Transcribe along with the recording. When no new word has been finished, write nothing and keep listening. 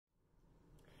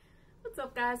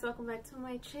up, guys? Welcome back to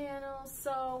my channel.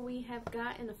 So we have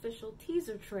got an official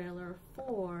teaser trailer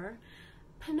for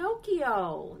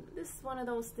Pinocchio. This is one of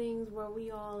those things where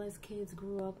we all as kids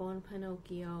grew up on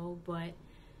Pinocchio, but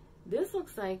this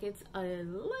looks like it's a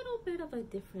little bit of a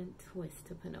different twist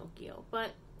to Pinocchio,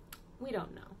 but we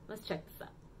don't know. Let's check this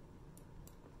out.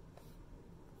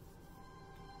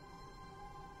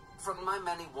 From my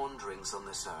many wanderings on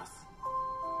this earth,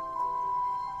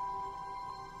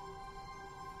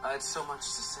 I had so much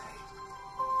to say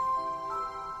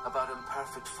about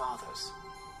imperfect fathers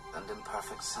and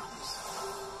imperfect sons,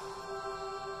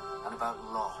 and about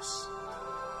loss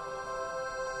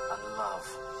and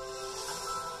love.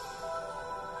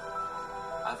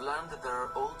 I've learned that there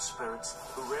are old spirits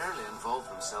who rarely involve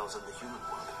themselves in the human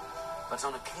world, but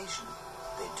on occasion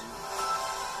they do.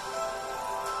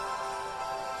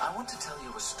 I want to tell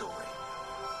you a story.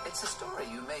 It's a story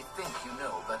you may think you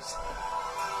know, but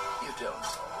you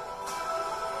don't.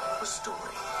 A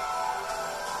story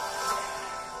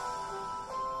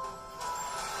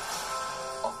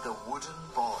of the wooden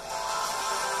boy.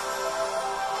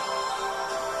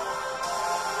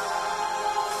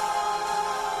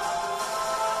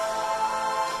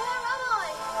 Where am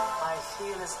I? I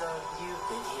feel as though you've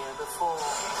been here before.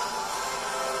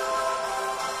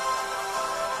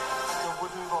 The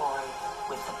wooden boy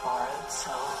with the borrowed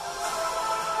soul.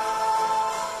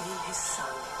 Be his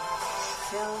son.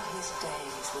 Fill his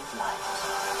days with light.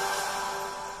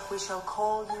 We shall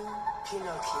call you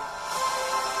Pinocchio.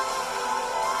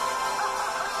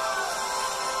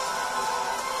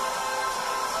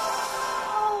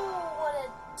 Oh, what a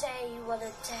day, what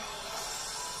a day.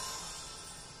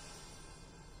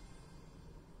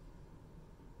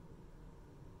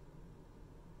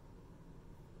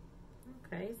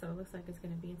 Okay, so it looks like it's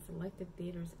going to be in selected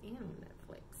theaters and on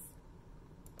Netflix.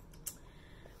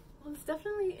 Well, this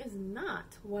definitely is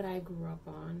not what I grew up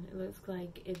on. It looks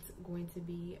like it's going to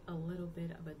be a little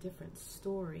bit of a different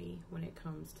story when it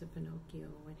comes to Pinocchio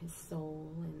and his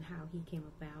soul and how he came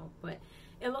about. But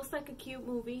it looks like a cute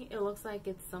movie. It looks like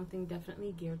it's something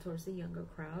definitely geared towards the younger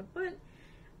crowd. But,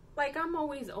 like, I'm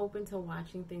always open to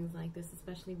watching things like this,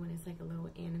 especially when it's, like, a little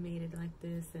animated like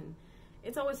this. And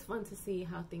it's always fun to see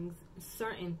how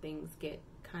certain things get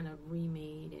kind of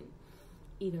remade and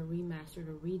either remastered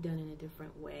or redone in a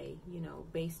different way, you know,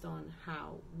 based on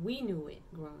how we knew it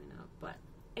growing up. But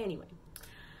anyway,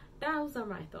 those are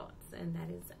my thoughts, and that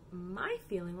is my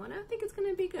feeling on it. I think it's going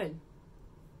to be good.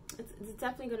 It's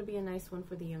definitely going to be a nice one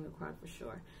for the younger crowd for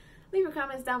sure. Leave your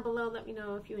comments down below. Let me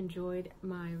know if you enjoyed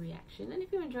my reaction, and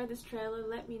if you enjoyed this trailer,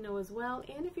 let me know as well.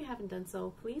 And if you haven't done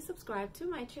so, please subscribe to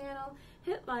my channel,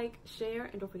 hit like, share,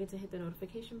 and don't forget to hit the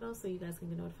notification bell so you guys can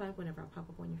get notified whenever I pop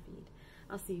up on your feed.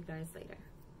 I'll see you guys later.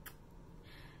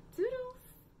 Toodles!